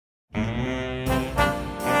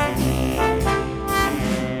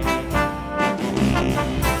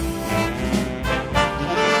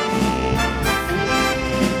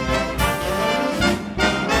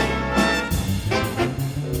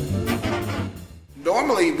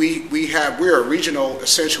Normally, we're a regional,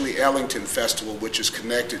 essentially Ellington festival, which is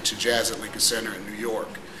connected to Jazz at Lincoln Center in New York.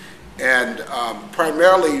 And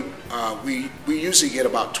primarily, we usually get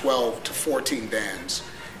about 12 to 14 bands.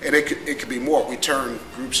 And it could be more. We turn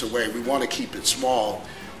groups away. We want to keep it small.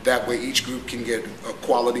 That way each group can get a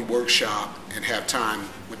quality workshop and have time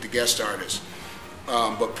with the guest artists.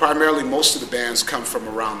 But primarily, most of the bands come from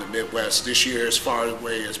around the Midwest. This year, as far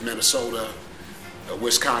away as Minnesota,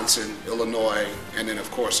 Wisconsin, Illinois, and then, of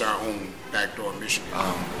course, our own backdoor Michigan.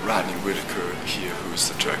 Rodney Whitaker here, who's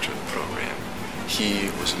the director of the program, he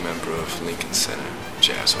was a member of Lincoln Center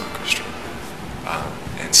Jazz Orchestra.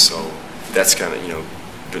 And so that's kind of,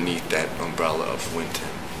 beneath that umbrella of Winton.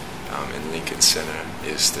 And Lincoln Center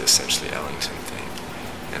is the essentially Ellington thing.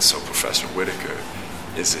 And so Professor Whitaker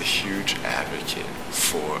is a huge advocate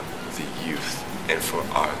for the youth and for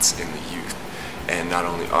arts in the youth. And not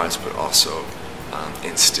only arts, but also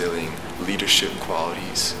instilling leadership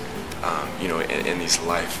qualities, and these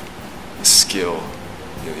life skill,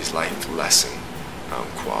 these life lesson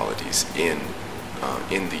qualities in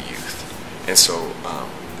the youth. And so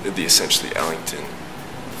the essentially Ellington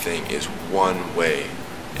thing is one way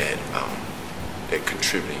at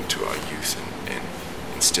contributing to our youth and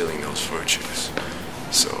instilling those virtues.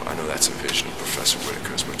 So I know that's a vision of Professor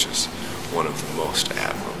Whitaker's, which is one of the most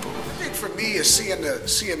admirable. I think for me is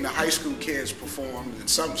seeing the high school kids perform, and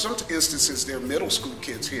some instances they're middle school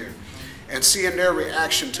kids here, and seeing their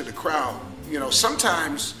reaction to the crowd.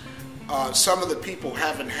 Sometimes some of the people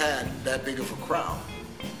haven't had that big of a crowd.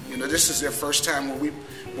 This is their first time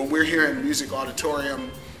when we're here in Music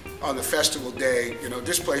Auditorium on the festival day.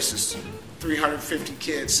 This place is 350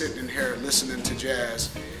 kids sitting in here listening to jazz,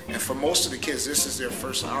 and for most of the kids, this is their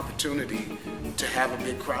first opportunity to have a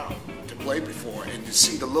big crowd to play before, and to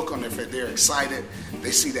see the look on their face. They're excited.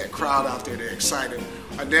 They see that crowd out there. They're excited,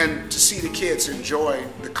 and then to see the kids enjoy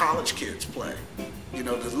the college kids play.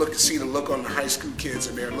 To see the look on the high school kids,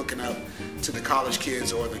 and they're looking up to the college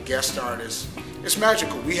kids or the guest artists. It's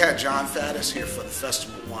magical. We had John Faddis here for the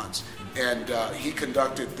festival once, and he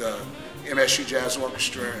conducted the MSU Jazz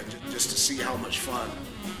Orchestra, and just to see how much fun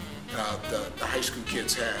the high school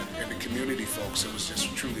kids had and the community folks, it was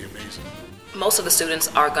just truly amazing. Most of the students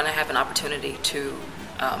are going to have an opportunity to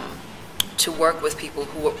work with people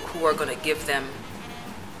who are going to give them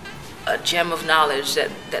a gem of knowledge that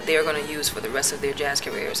they are going to use for the rest of their jazz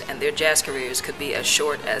careers. And their jazz careers could be as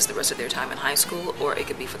short as the rest of their time in high school, or it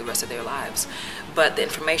could be for the rest of their lives. But the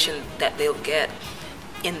information that they'll get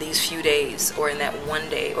in these few days, or in that one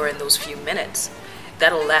day, or in those few minutes,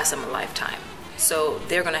 that'll last them a lifetime. So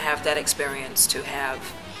they're going to have that experience to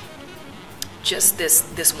have just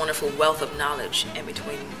this wonderful wealth of knowledge in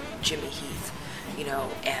between Jimmy Heath, and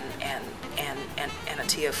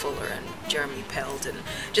Atia Fuller and Jeremy Pelt, and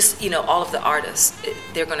just all of the artists.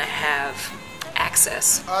 They're going to have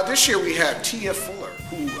access. This year we had Tia Fuller,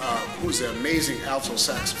 who's an amazing alto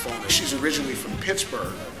saxophonist. She's originally from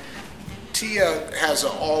Pittsburgh. Tia has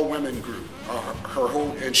an all-women group,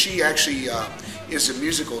 and she actually is a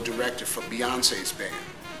musical director for Beyonce's band.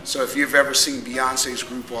 So if you've ever seen Beyonce's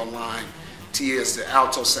group online, Tia is the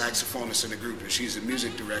alto saxophonist in the group, and she's a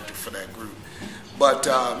music director for that group. But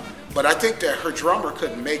I think that her drummer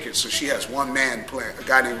couldn't make it, so she has one man playing, a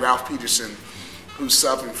guy named Ralph Peterson, who's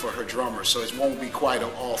subbing for her drummer. So it won't be quite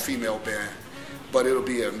an all-female band, but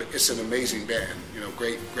it's an amazing band.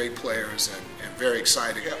 Great players and very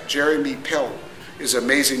exciting. Jeremy Pelt is an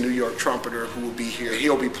amazing New York trumpeter who will be here.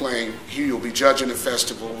 He'll be judging the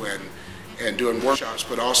festival and doing workshops,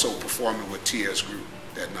 but also performing with Tia's group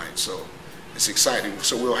that night. So it's exciting.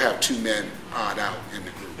 So we'll have two men odd out in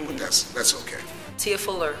the group, but that's okay. Tia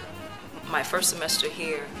Fuller, my first semester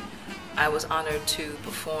here, I was honored to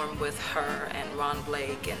perform with her and Ron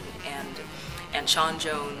Blake and Sean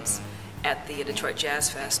Jones at the Detroit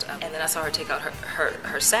Jazz Fest. And then I saw her take out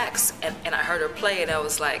her sax, and I heard her play, and I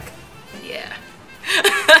was like, yeah,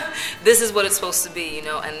 this is what it's supposed to be,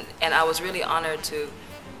 and I was really honored to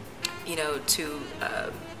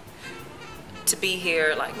be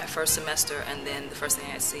here, like my first semester, and then the first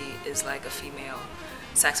thing I see is like a female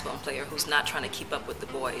saxophone player who's not trying to keep up with the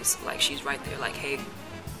boys. Like, she's right there like, hey,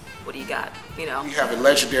 what do you got, We have a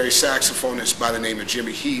legendary saxophonist by the name of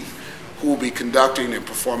Jimmy Heath, who will be conducting and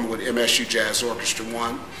performing with MSU Jazz Orchestra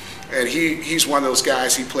 1. And he's one of those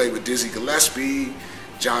guys. He played with Dizzy Gillespie,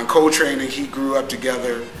 John Coltrane, and he grew up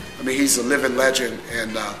together. I mean, he's a living legend,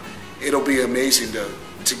 and it'll be amazing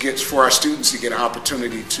for our students to get an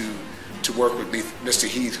opportunity to work with Mr.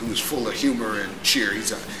 Heath, who is full of humor and cheer.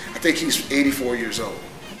 I think he's 84 years old.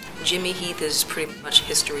 Jimmy Heath is pretty much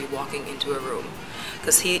history walking into a room,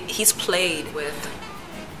 because he's played with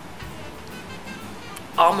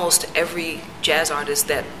almost every jazz artist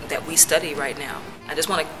that we study right now. I just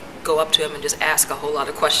want to go up to him and just ask a whole lot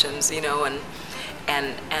of questions, you know,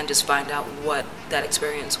 and just find out what that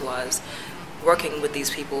experience was working with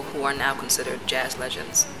these people who are now considered jazz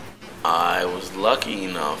legends. I was lucky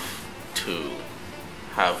enough to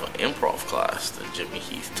have an improv class that Jimmy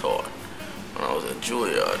Heath taught when I was at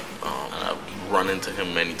Juilliard, and I've run into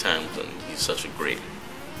him many times, and he's such a great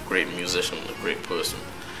musician, a great person.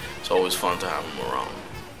 It's always fun to have him around.